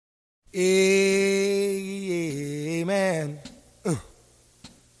Amen.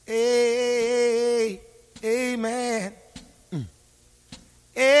 Amen.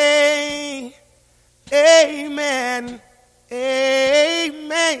 Amen.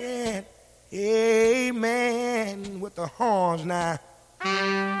 Amen. Amen. With the horns now.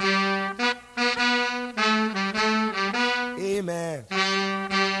 Amen.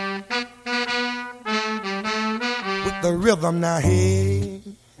 With the rhythm now. Hey.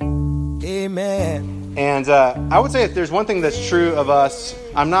 Amen. And I would say if there's one thing that's true of us,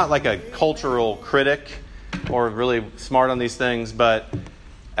 I'm not like a cultural critic or really smart on these things, but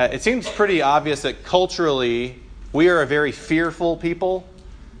it seems pretty obvious that culturally we are a very fearful people.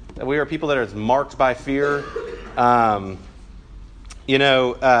 We are people that are marked by fear.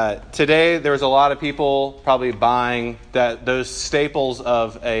 Today there's a lot of people probably buying those staples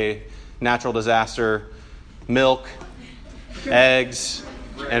of a natural disaster: milk, eggs,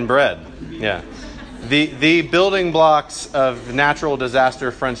 and bread. Yeah. The building blocks of natural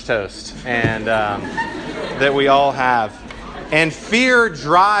disaster French toast, and that we all have. And fear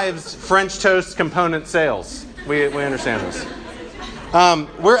drives French toast component sales. We understand this.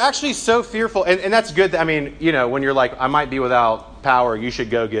 We're actually so fearful, and that's good. When you're like, I might be without power, you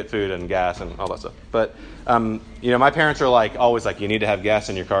should go get food and gas and all that stuff. But my parents are always like, you need to have gas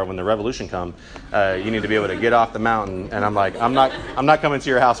in your car when the revolution comes. You need to be able to get off the mountain. And I'm like, I'm not coming to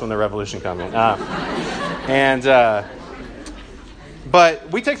your house when the revolution comes.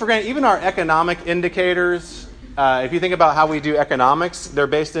 But we take for granted even our economic indicators. If you think about how we do economics, they're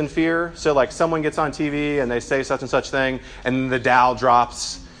based in fear. So someone gets on TV and they say such and such thing, and the Dow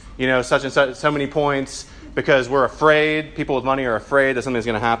drops, such and such, so many points, because we're afraid. People with money are afraid that something's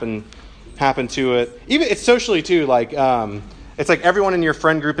going to happen to it. Even it's socially too. It's like everyone in your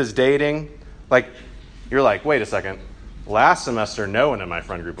friend group is dating. You're like, wait a second. Last semester, no one in my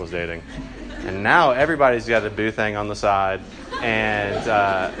friend group was dating, and now everybody's got a boo thing on the side, and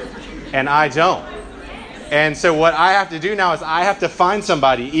I don't. And so what I have to do now is I have to find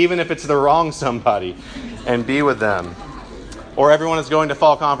somebody, even if it's the wrong somebody, and be with them. Or everyone is going to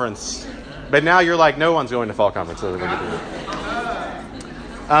fall conference. But now you're like, no one's going to fall conference. So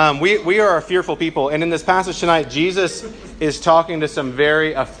we are a fearful people. And in this passage tonight, Jesus is talking to some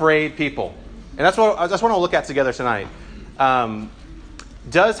very afraid people. And that's what we'll look at together tonight.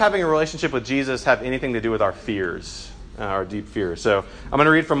 Does having a relationship with Jesus have anything to do with our fears, our deep fears? So I'm going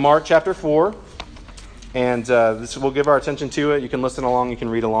to read from Mark chapter 4. And we'll give our attention to it. You can listen along, you can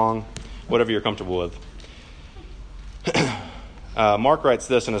read along, whatever you're comfortable with. Mark writes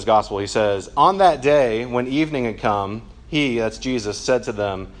this in his gospel. He says, "On that day, when evening had come, he," that's Jesus, "said to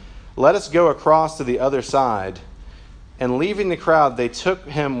them, 'Let us go across to the other side.' And leaving the crowd, they took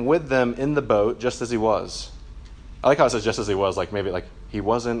him with them in the boat, just as he was." I like how it says just as he was, maybe he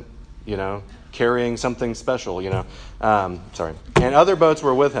wasn't, carrying something special, sorry. "And other boats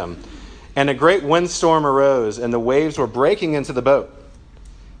were with him. And a great windstorm arose, and the waves were breaking into the boat,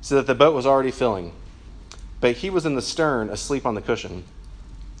 so that the boat was already filling. But he was in the stern, asleep on the cushion.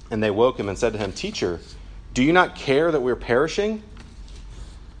 And they woke him and said to him, 'Teacher, do you not care that we're perishing?'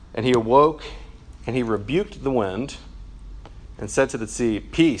 And he awoke, and he rebuked the wind, and said to the sea,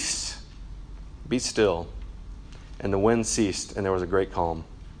 'Peace, be still.' And the wind ceased, and there was a great calm.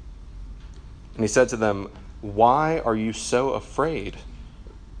 And he said to them, 'Why are you so afraid?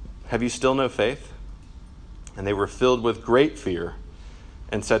 Have you still no faith?' And they were filled with great fear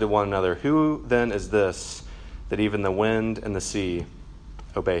and said to one another, 'Who then is this, that even the wind and the sea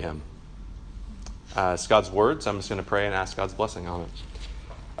obey him?'" It's God's word, so I'm just going to pray and ask God's blessing on it.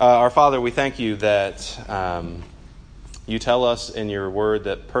 Our Father, we thank you that you tell us in your word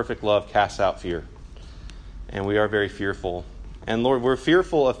that perfect love casts out fear. And we are very fearful. And Lord, we're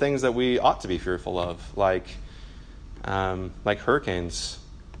fearful of things that we ought to be fearful of, like hurricanes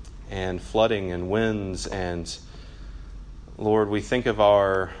and flooding and winds. And Lord, we think of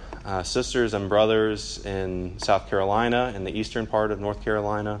our sisters and brothers in South Carolina, in the eastern part of North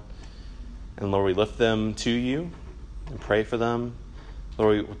Carolina. And Lord, we lift them to you and pray for them.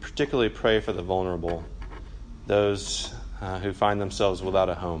 Lord, we particularly pray for the vulnerable, those who find themselves without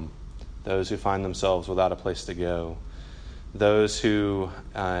a home, those who find themselves without a place to go, those who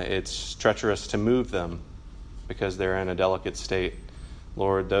it's treacherous to move them because they're in a delicate state.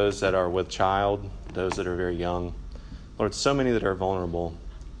 Lord, those that are with child, those that are very young. Lord, so many that are vulnerable.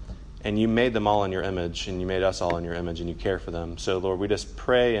 And you made them all in your image, and you made us all in your image, and you care for them. So, Lord, we just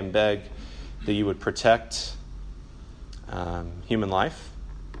pray and beg that you would protect human life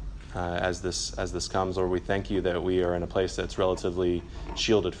as this comes. Lord, we thank you that we are in a place that's relatively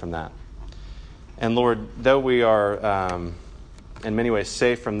shielded from that. And Lord, though we are in many ways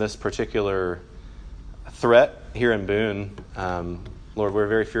safe from this particular threat here in Boone. Lord, we're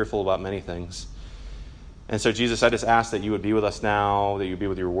very fearful about many things. And so, Jesus, I just ask that you would be with us now, that you would be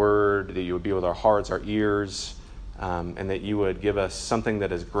with your word, that you would be with our hearts, our ears, and that you would give us something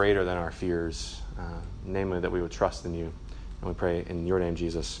that is greater than our fears, namely that we would trust in you. And we pray in your name,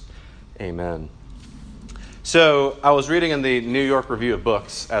 Jesus. Amen. So I was reading in the New York Review of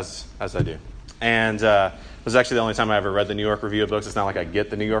Books, as I do. And it was actually the only time I ever read the New York Review of Books. It's not like I get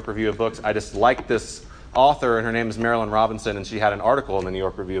the New York Review of Books. I just like this author, and her name is Marilyn Robinson, and she had an article in the New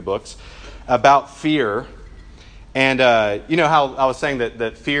York Review of Books about fear. And you know how I was saying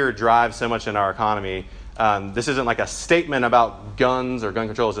that fear drives so much in our economy. This isn't like a statement about guns or gun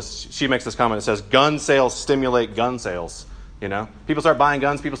control. It's just, she makes this comment. It says, gun sales stimulate gun sales. You know, people start buying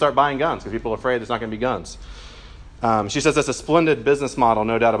guns because people are afraid there's not going to be guns. She says that's a splendid business model,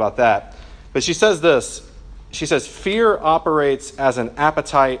 no doubt about that. But she says this. She says, fear operates as an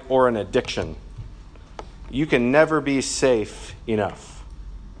appetite or an addiction. You can never be safe enough.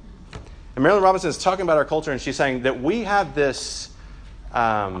 And Marilyn Robinson is talking about our culture, and she's saying that we have this,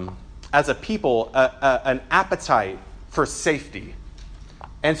 as a people, an appetite for safety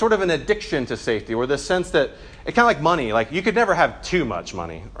and sort of an addiction to safety, or the sense that it's kind of like money. Like, you could never have too much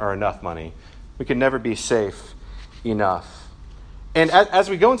money or enough money. We could never be safe enough. And as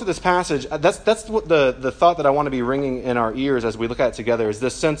we go into this passage, that's what the thought that I want to be ringing in our ears as we look at it together is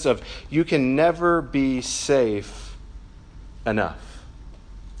this sense of you can never be safe enough.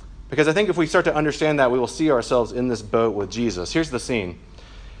 Because I think if we start to understand that, we will see ourselves in this boat with Jesus. Here's the scene.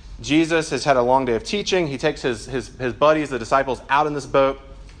 Jesus has had a long day of teaching. He takes his buddies, the disciples, out in this boat.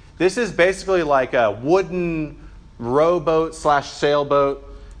 This is basically like a wooden rowboat / sailboat.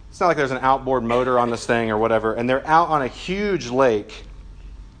 It's not like there's an outboard motor on this thing or whatever. And they're out on a huge lake,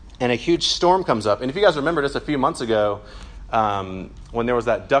 and a huge storm comes up. And if you guys remember just a few months ago, when there was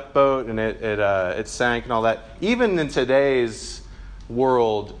that duck boat and it sank and all that, even in today's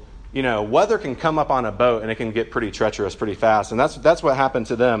world, you know, weather can come up on a boat and it can get pretty treacherous pretty fast. And that's what happened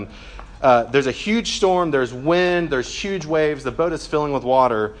to them. There's a huge storm, there's wind, there's huge waves, the boat is filling with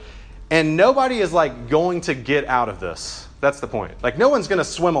water, and nobody is like going to get out of this. That's the point. Like, no one's going to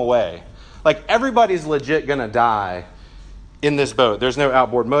swim away. Like, everybody's legit going to die in this boat. There's no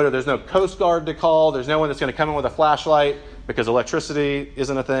outboard motor, there's no Coast Guard to call, there's no one that's going to come in with a flashlight because electricity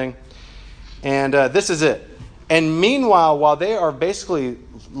isn't a thing. And this is it. And meanwhile, while they are basically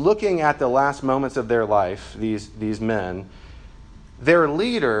looking at the last moments of their life, these men, their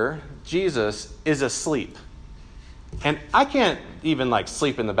leader, Jesus, is asleep. And I can't even like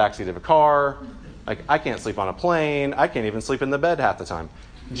sleep in the backseat of a car. Like, I can't sleep on a plane. I can't even sleep in the bed half the time.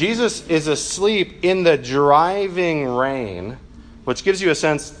 Jesus is asleep in the driving rain, which gives you a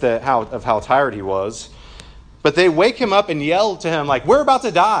sense of how tired he was. But they wake him up and yell to him, like, we're about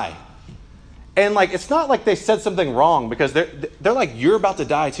to die. And like, it's not like they said something wrong, because they're like, you're about to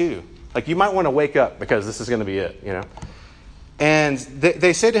die too. Like, you might want to wake up because this is going to be it, you know. And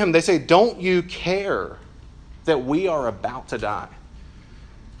they say to him, they say, don't you care that we are about to die?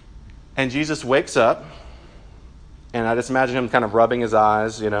 And Jesus wakes up, and I just imagine him kind of rubbing his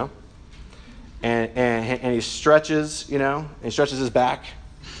eyes, you know, and he stretches, you know, and he stretches his back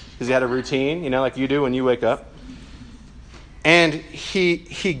because he had a routine, you know, like you do when you wake up. And he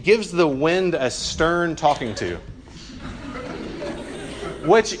gives the wind a stern talking to,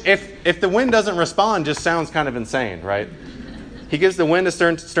 which if the wind doesn't respond, just sounds kind of insane, right? He gives the wind a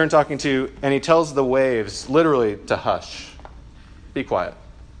stern talking to, and he tells the waves literally to hush, be quiet.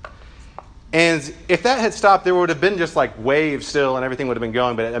 And if that had stopped, there would have been just like waves still and everything would have been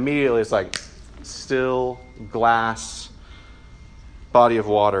going. But immediately it's like still glass, body of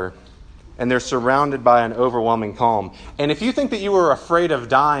water. And they're surrounded by an overwhelming calm. And if you think that you were afraid of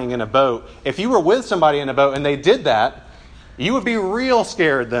dying in a boat, if you were with somebody in a boat and they did that, you would be real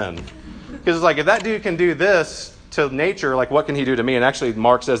scared then. Because it's like, if that dude can do this to nature, like what can he do to me? And actually,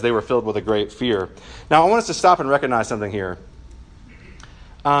 Mark says they were filled with a great fear. Now, I want us to stop and recognize something here.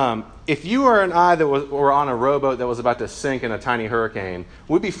 If you or and I were on a rowboat that was about to sink in a tiny hurricane,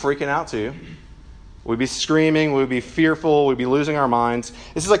 we'd be freaking out too. We'd be screaming, we'd be fearful, we'd be losing our minds.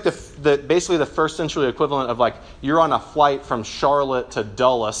 This is like basically the first century equivalent of like you're on a flight from Charlotte to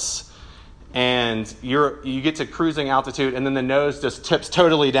Dulles, and you get to cruising altitude, and then the nose just tips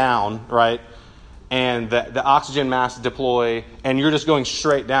totally down, right? And the oxygen masks deploy, and you're just going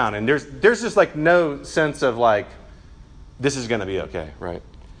straight down. And there's just like no sense of like, this is going to be okay, right?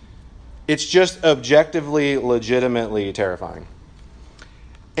 It's just objectively, legitimately terrifying.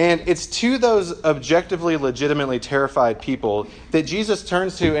 And it's to those objectively, legitimately terrified people that Jesus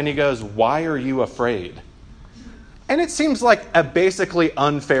turns to and he goes, why are you afraid? And it seems like a basically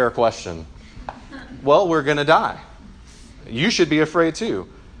unfair question. Well, we're going to die. You should be afraid too.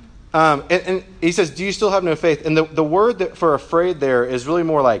 And he says, do you still have no faith? And the word for afraid there is really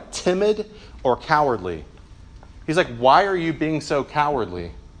more like timid or cowardly. He's like, why are you being so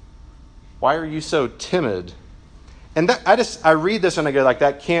cowardly? Why are you so timid? And I read this and I go, like,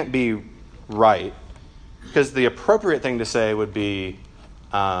 that can't be right. Because the appropriate thing to say would be,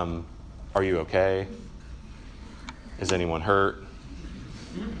 are you okay? Is anyone hurt?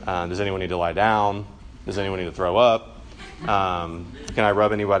 Does anyone need to lie down? Does anyone need to throw up? Can I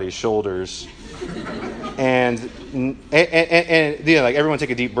rub anybody's shoulders? And like everyone take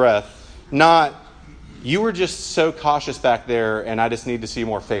a deep breath. Not, you were just so cautious back there and I just need to see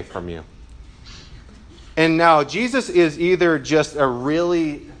more faith from you. And now Jesus is either just a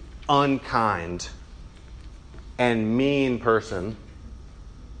really unkind and mean person,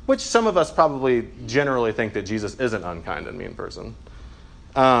 which some of us probably generally think that Jesus is an unkind and mean person.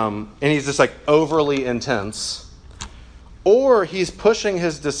 And he's just like overly intense. Or he's pushing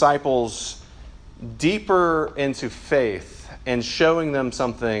his disciples deeper into faith and showing them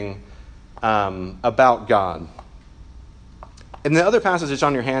something about God. And the other passage that's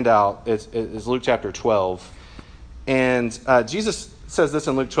on your handout is Luke chapter 12. And Jesus says this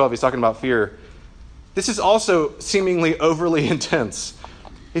in Luke 12. He's talking about fear. This is also seemingly overly intense.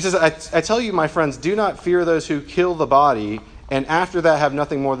 He says, I tell you, my friends, do not fear those who kill the body, and after that have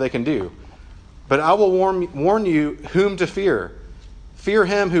nothing more they can do. But I will warn you whom to fear. Fear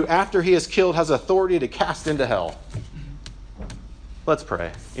him who, after he is killed, has authority to cast into hell. Let's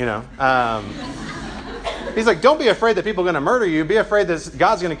pray, He's like, don't be afraid that people are going to murder you. Be afraid that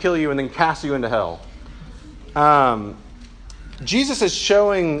God's going to kill you and then cast you into hell. Jesus is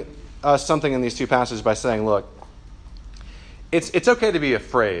showing us something in these two passages by saying, look, it's okay to be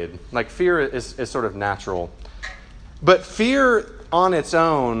afraid. Like, fear is sort of natural. But fear on its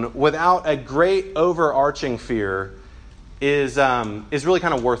own, without a great overarching fear, is really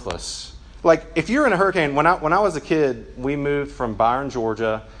kind of worthless. Like, if you're in a hurricane, when I was a kid, we moved from Byron,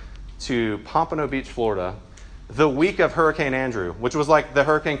 Georgia, to Pompano Beach, Florida, the week of Hurricane Andrew, which was like the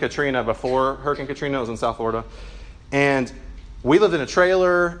Hurricane Katrina before Hurricane Katrina was in South Florida. And we lived in a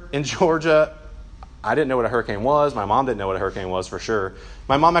trailer in Georgia. I didn't know what a hurricane was. My mom didn't know what a hurricane was for sure.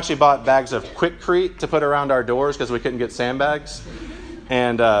 My mom actually bought bags of Quikrete to put around our doors because we couldn't get sandbags.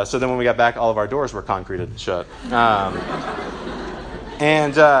 And so then when we got back, all of our doors were concreted shut.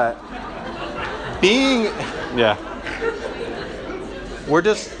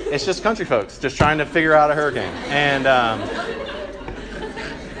 It's just country folks just trying to figure out a hurricane. And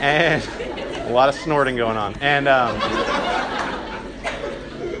a lot of snorting going on.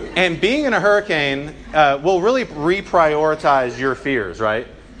 And being in a hurricane will really reprioritize your fears, right?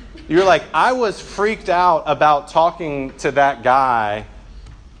 You're like, I was freaked out about talking to that guy,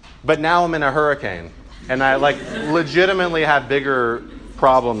 but now I'm in a hurricane. And I legitimately have bigger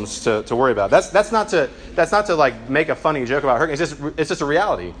problems to worry about. That's not to make a funny joke about hurricanes. It's just a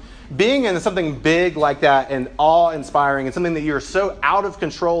reality. Being in something big like that and awe-inspiring and something that you're so out of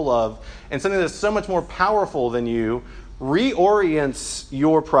control of and something that's so much more powerful than you reorients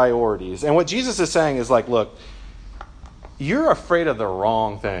your priorities. And what Jesus is saying is like, look, you're afraid of the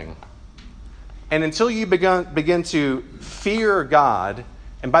wrong thing. And until you begin to fear God,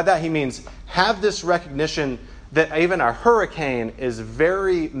 and by that he means have this recognition that even a hurricane is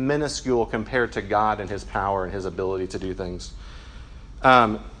very minuscule compared to God and his power and his ability to do things.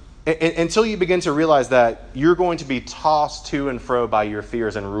 Until you begin to realize that, you're going to be tossed to and fro by your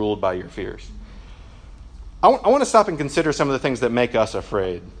fears and ruled by your fears. I want to stop and consider some of the things that make us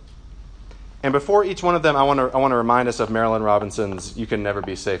afraid. And before each one of them, I want to remind us of Marilyn Robinson's "You Can Never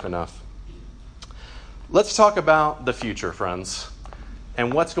Be Safe Enough." Let's talk about the future, friends,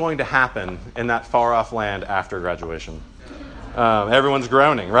 and what's going to happen in that far-off land after graduation. Everyone's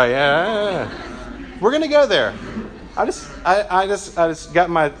groaning, right? Yeah. We're going to go there. I just got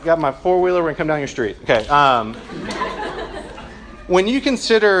my four-wheeler. We're going to come down your street. Okay. When you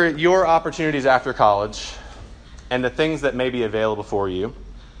consider your opportunities after college and the things that may be available for you,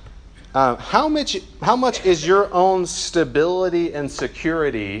 how much is your own stability and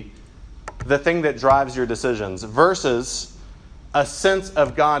security the thing that drives your decisions versus a sense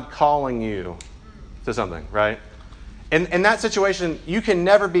of God calling you to something, right? In that situation, you can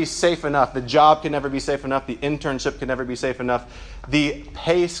never be safe enough. The job can never be safe enough. The internship can never be safe enough. The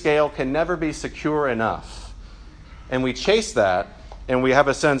pay scale can never be secure enough. And we chase that, and we have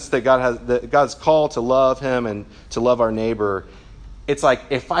a sense that God's call to love him and to love our neighbor. It's like,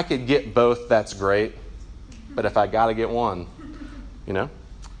 if I could get both, that's great. But if I got to get one,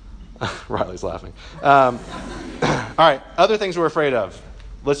 Riley's laughing. All right, other things we're afraid of.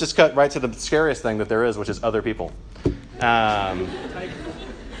 Let's just cut right to the scariest thing that there is, which is other people. But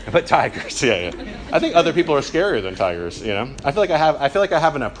tigers, yeah. I think other people are scarier than tigers. You know, I feel like I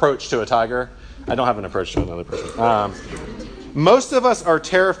have an approach to a tiger. I don't have an approach to another person. Most of us are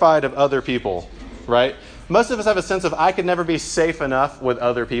terrified of other people, right? Most of us have a sense of I could never be safe enough with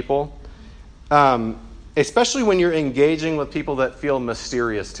other people, especially when you're engaging with people that feel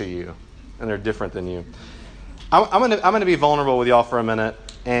mysterious to you and they're different than you. I'm gonna be vulnerable with y'all for a minute,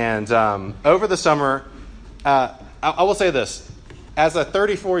 and over the summer, I will say this. As a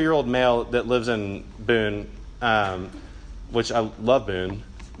 34-year-old male that lives in Boone, which I love Boone,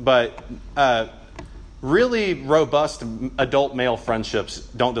 but really robust adult male friendships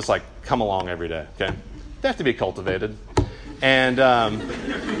don't just like come along every day, okay? They have to be cultivated, and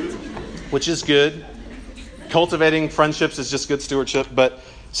which is good. Cultivating friendships is just good stewardship. But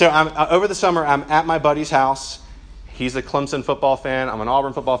so over the summer, I'm at my buddy's house. He's a Clemson football fan. I'm an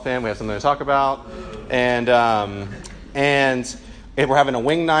Auburn football fan. We have something to talk about, and we're having a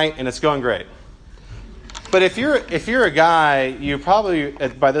wing night, and it's going great. But if you're a guy, you probably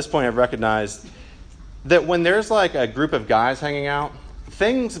by this point have recognized that when there's like a group of guys hanging out,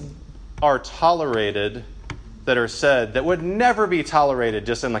 things are tolerated that are said that would never be tolerated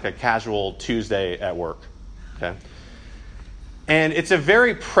just in like a casual Tuesday at work. Okay. And it's a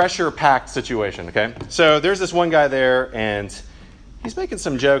very pressure-packed situation, okay? So there's this one guy there, and he's making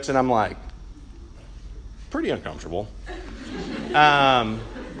some jokes, and I'm like, pretty uncomfortable. But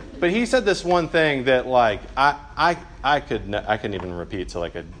he said this one thing that, like, I couldn't even repeat to,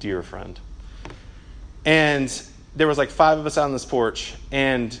 like, a dear friend. And there was, like, 5 of us out on this porch,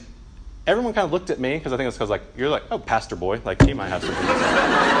 and everyone kind of looked at me, because I think it's because, like, you're like, oh, pastor boy, like, he might have something to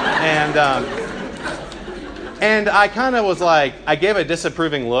say. And I kind of was like, I gave a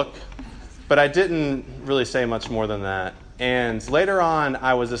disapproving look, but I didn't really say much more than that. And later on,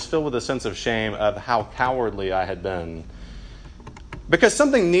 I was just filled with a sense of shame of how cowardly I had been. Because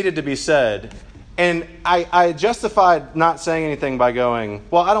something needed to be said. And I justified not saying anything by going,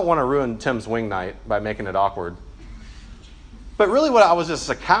 well, I don't want to ruin Tim's wing night by making it awkward. But really what I was just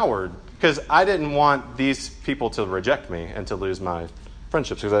a coward, because I didn't want these people to reject me and to lose my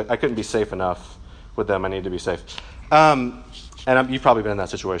friendships, because I couldn't be safe enough with them. I need to be safe. And you've probably been in that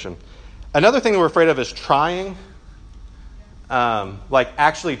situation. Another thing that we're afraid of is trying. Like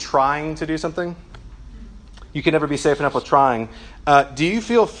actually trying to do something. You can never be safe enough with trying. Do you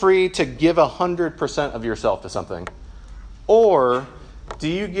feel free to give 100% of yourself to something? Or do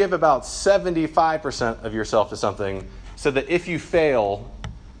you give about 75% of yourself to something so that if you fail,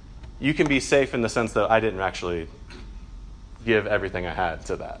 you can be safe in the sense that I didn't actually give everything I had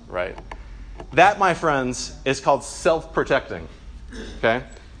to that, right? That, my friends, is called self-protecting, okay?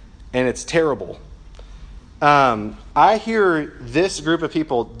 And it's terrible. I hear this group of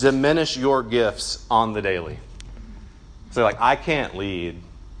people diminish your gifts on the daily. So like, I can't lead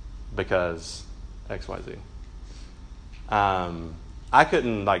because X, Y, Z. I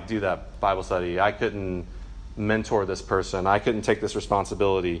couldn't like do that Bible study. I couldn't mentor this person. I couldn't take this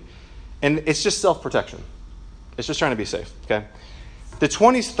responsibility. And it's just self-protection. It's just trying to be safe, okay? The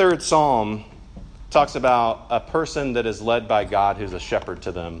 23rd Psalm talks about a person that is led by God who's a shepherd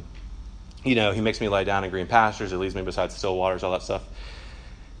to them. You know, he makes me lie down in green pastures. He leads me beside still waters, all that stuff.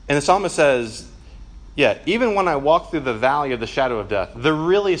 And the psalmist says, yeah, even when I walk through the valley of the shadow of death, the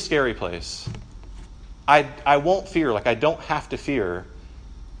really scary place, I won't fear. Like, I don't have to fear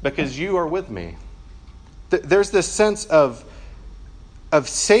because you are with me. There's this sense of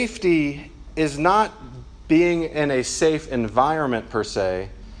safety is not being in a safe environment per se,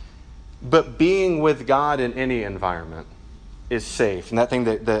 but being with God in any environment is safe. And that thing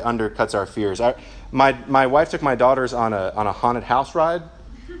that undercuts our fears. My wife took my daughters on a haunted house ride,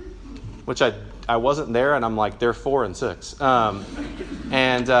 which I wasn't there, and I'm like, they're 4 and 6.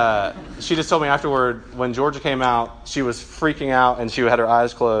 And she just told me afterward, when Georgia came out, she was freaking out, and she had her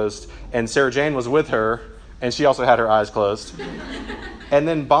eyes closed. And Sarah Jane was with her, and she also had her eyes closed. And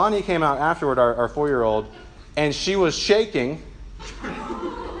then Bonnie came out afterward, our 4-year-old, and she was shaking,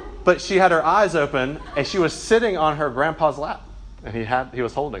 but she had her eyes open, and she was sitting on her grandpa's lap, and he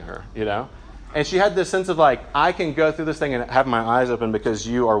was holding her, you know? And she had this sense of like, I can go through this thing and have my eyes open because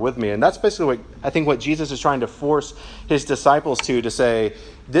you are with me. And that's basically what Jesus is trying to force his disciples to say,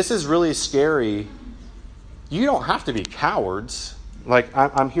 this is really scary. You don't have to be cowards. Like,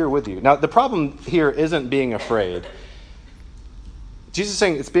 I'm here with you. Now, the problem here isn't being afraid. Jesus is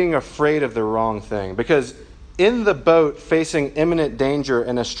saying it's being afraid of the wrong thing. Because in the boat facing imminent danger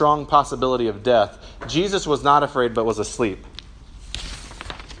and a strong possibility of death, Jesus was not afraid but was asleep.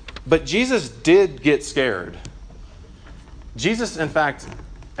 But Jesus did get scared. Jesus, in fact,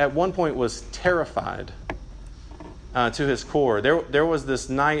 at one point was terrified to his core. There was this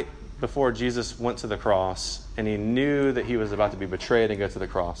night before Jesus went to the cross, and he knew that he was about to be betrayed and go to the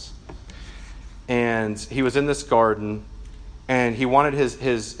cross. And he was in this garden, and he wanted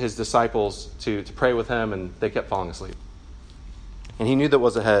his disciples to pray with him, and they kept falling asleep. And he knew that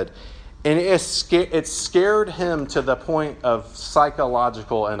was ahead. And it scared him to the point of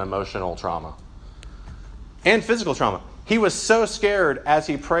psychological and emotional trauma. And physical trauma. He was so scared as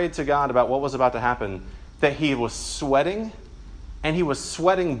he prayed to God about what was about to happen that he was sweating, and he was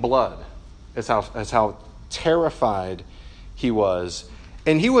sweating blood. Is how terrified he was.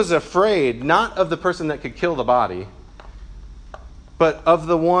 And he was afraid not of the person that could kill the body, but of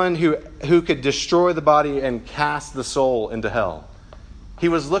the one who could destroy the body and cast the soul into hell. He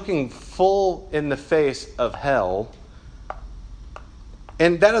was looking full in the face of hell.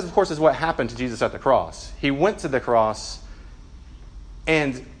 And that, of course, is what happened to Jesus at the cross. He went to the cross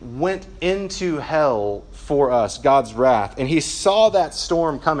and went into hell for us, God's wrath. And he saw that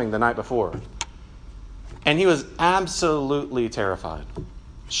storm coming the night before. And he was absolutely terrified,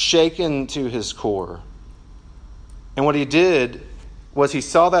 shaken to his core. And what he did was he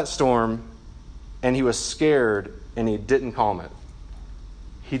saw that storm, and he was scared, and he didn't calm it.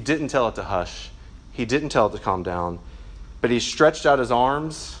 He didn't tell it to hush. He didn't tell it to calm down. But he stretched out his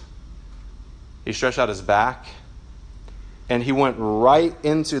arms. He stretched out his back. And he went right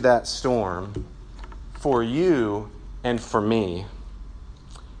into that storm for you and for me.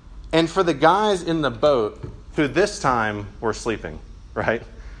 And for the guys in the boat who this time were sleeping, right?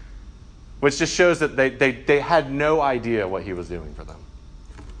 Which just shows that they had no idea what he was doing for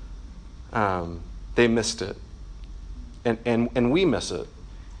them. They missed it. And we miss it.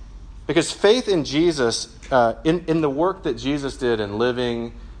 Because faith in Jesus, in the work that Jesus did in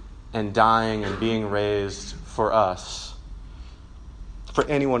living and dying and being raised for us, for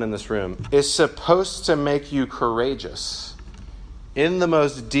anyone in this room, is supposed to make you courageous in the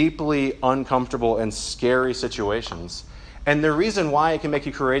most deeply uncomfortable and scary situations. And the reason why it can make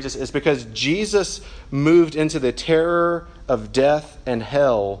you courageous is because Jesus moved into the terror of death and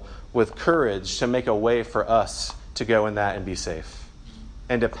hell with courage to make a way for us to go in that and be safe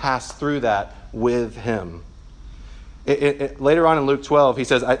and to pass through that with him. Later on in Luke 12, he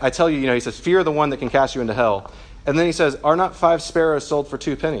says, I tell you, he says, fear the one that can cast you into hell. And then he says, are not 5 sparrows sold for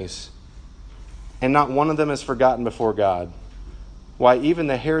 2 pennies? And not one of them is forgotten before God. Why, even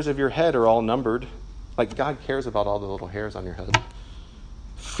the hairs of your head are all numbered. Like, God cares about all the little hairs on your head.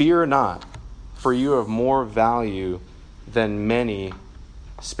 Fear not, for you have more value than many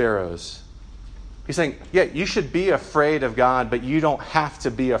sparrows. He's saying, yeah, you should be afraid of God, but you don't have to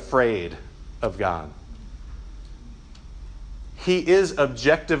be afraid of God. He is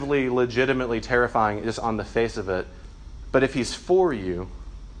objectively, legitimately terrifying just on the face of it. But if he's for you,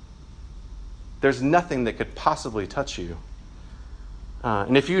 there's nothing that could possibly touch you.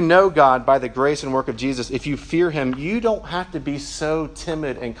 And if you know God by the grace and work of Jesus, if you fear him, you don't have to be so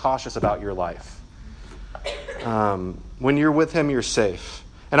timid and cautious about your life. When you're with him, you're safe.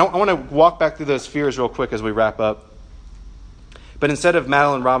 And I want to walk back through those fears real quick as we wrap up. But instead of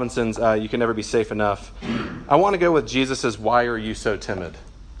Madeline Robinson's, you can never be safe enough, I want to go with Jesus's, why are you so timid?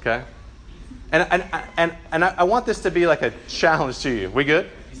 Okay? And I want this to be like a challenge to you. We good?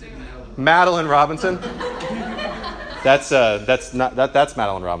 Madeline Robinson? That's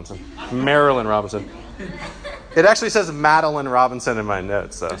Madeline Robinson. Marilyn Robinson. It actually says Madeline Robinson in my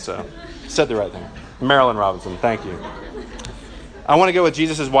notes, though, so said the right thing. Marilyn Robinson, thank you. I want to go with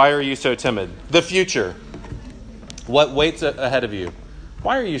Jesus' why are you so timid? The future. What waits ahead of you?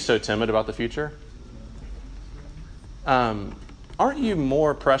 Why are you so timid about the future? Aren't you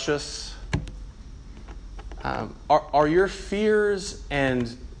more precious? Are your fears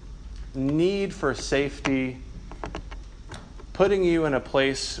and need for safety putting you in a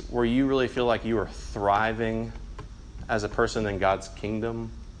place where you really feel like you are thriving as a person in God's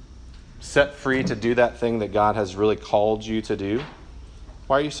kingdom? Set free to do that thing that God has really called you to do?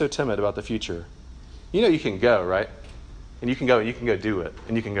 Why are you so timid about the future? You know you can go, right? And you can go do it,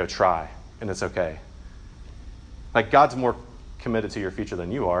 and you can go try, and it's okay. Like, God's more committed to your future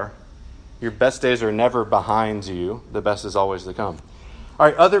than you are. Your best days are never behind you. The best is always to come. All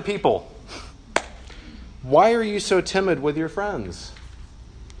right, other people. Why are you so timid with your friends?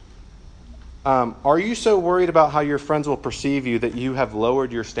 Are you so worried about how your friends will perceive you that you have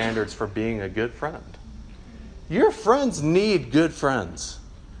lowered your standards for being a good friend? Your friends need good friends.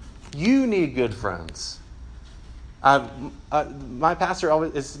 You need good friends. My pastor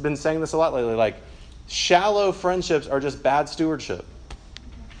always has been saying this a lot lately, like, shallow friendships are just bad stewardship.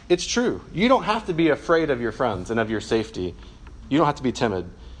 It's true. You don't have to be afraid of your friends and of your safety. You don't have to be timid.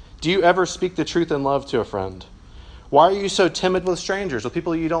 Do you ever speak the truth in love to a friend? Why are you so timid with strangers, with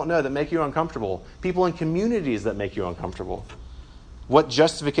people you don't know that make you uncomfortable? People in communities that make you uncomfortable? What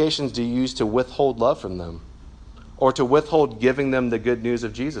justifications do you use to withhold love from them? Or to withhold giving them the good news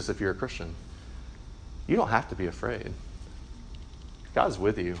of Jesus if you're a Christian? You don't have to be afraid. God's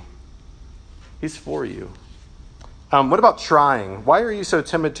with you. He's for you. What about trying? Why are you so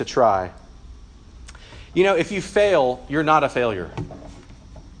timid to try? You know, if you fail, you're not a failure.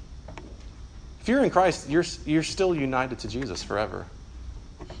 If you're in Christ, you're still united to Jesus forever.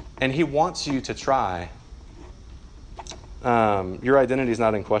 And he wants you to try. Your identity is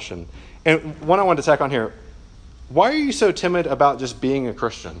not in question. And one I wanted to tack on here. Why are you so timid about just being a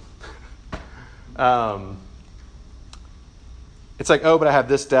Christian? It's like, oh, but I have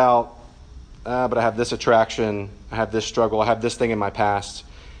this doubt. But I have this attraction. I have this struggle. I have this thing in my past.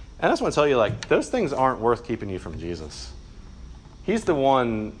 And I just want to tell you, like, those things aren't worth keeping you from Jesus. He's the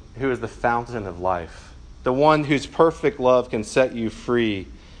one who is the fountain of life. The one whose perfect love can set you free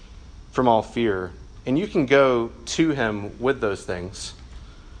from all fear. And you can go to him with those things.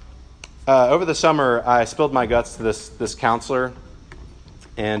 Over the summer, I spilled my guts to this counselor.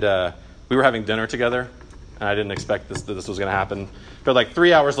 And we were having dinner together. And I didn't expect this was going to happen. But like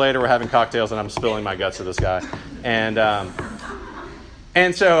 3 hours later, we're having cocktails and I'm spilling my guts to this guy. And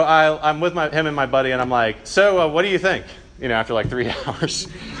so I'm with him and my buddy and I'm like, so what do you think? You know, after like 3 hours.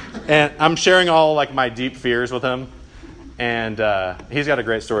 And I'm sharing all like my deep fears with him. And he's got a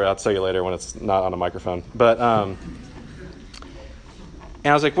great story. I'll tell you later when it's not on a microphone. But and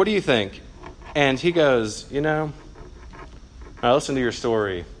I was like, what do you think? And he goes, you know, I listened to your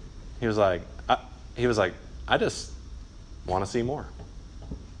story. He was like, I just want to see more.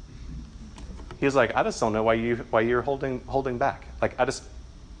 He was like, I just don't know why you're holding back. Like, I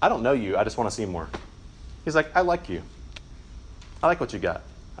don't know you. I just want to see more. He's like, I like you. I like what you got.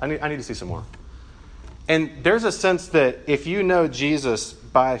 I need to see some more. And there's a sense that if you know Jesus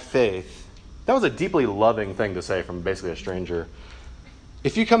by faith, that was a deeply loving thing to say from basically a stranger.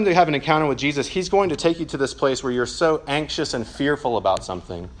 If you come to have an encounter with Jesus, he's going to take you to this place where you're so anxious and fearful about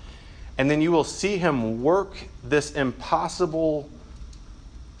something. And then you will see him work this impossible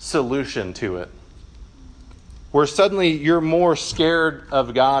solution to it. Where suddenly you're more scared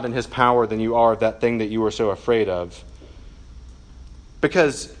of God and his power than you are of that thing that you were so afraid of.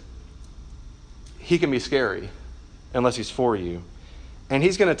 Because he can be scary unless he's for you. And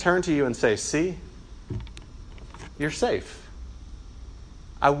he's going to turn to you and say, see, you're safe.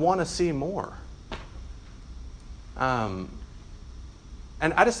 I want to see more.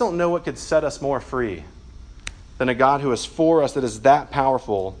 And I just don't know what could set us more free than a God who is for us, that is that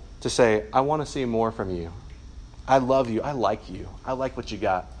powerful to say, I want to see more from you. I love you. I like you. I like what you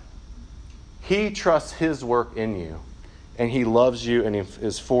got. He trusts his work in you, and he loves you and he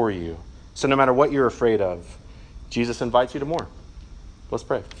is for you. So no matter what you're afraid of, Jesus invites you to more. Let's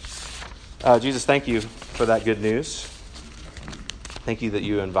pray. Jesus, thank you for that good news. Thank you that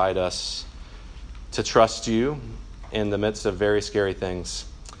you invite us to trust you in the midst of very scary things.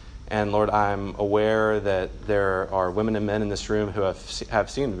 And Lord, I'm aware that there are women and men in this room who have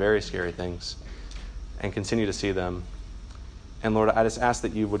seen very scary things and continue to see them. And Lord, I just ask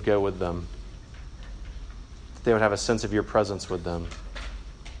that you would go with them. That they would have a sense of your presence with them.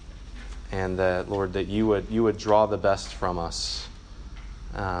 And that, Lord, that you would draw the best from us.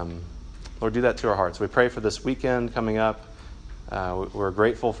 Lord, do that to our hearts. We pray for this weekend coming up. We're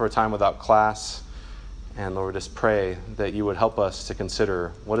grateful for a time without class. And Lord, just pray that you would help us to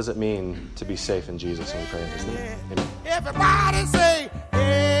consider, what does it mean to be safe in Jesus? And we pray in his name. Amen. Everybody say,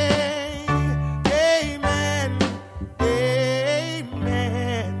 amen, amen, amen.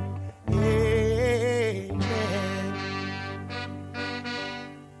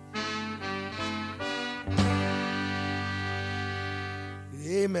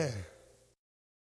 Amen.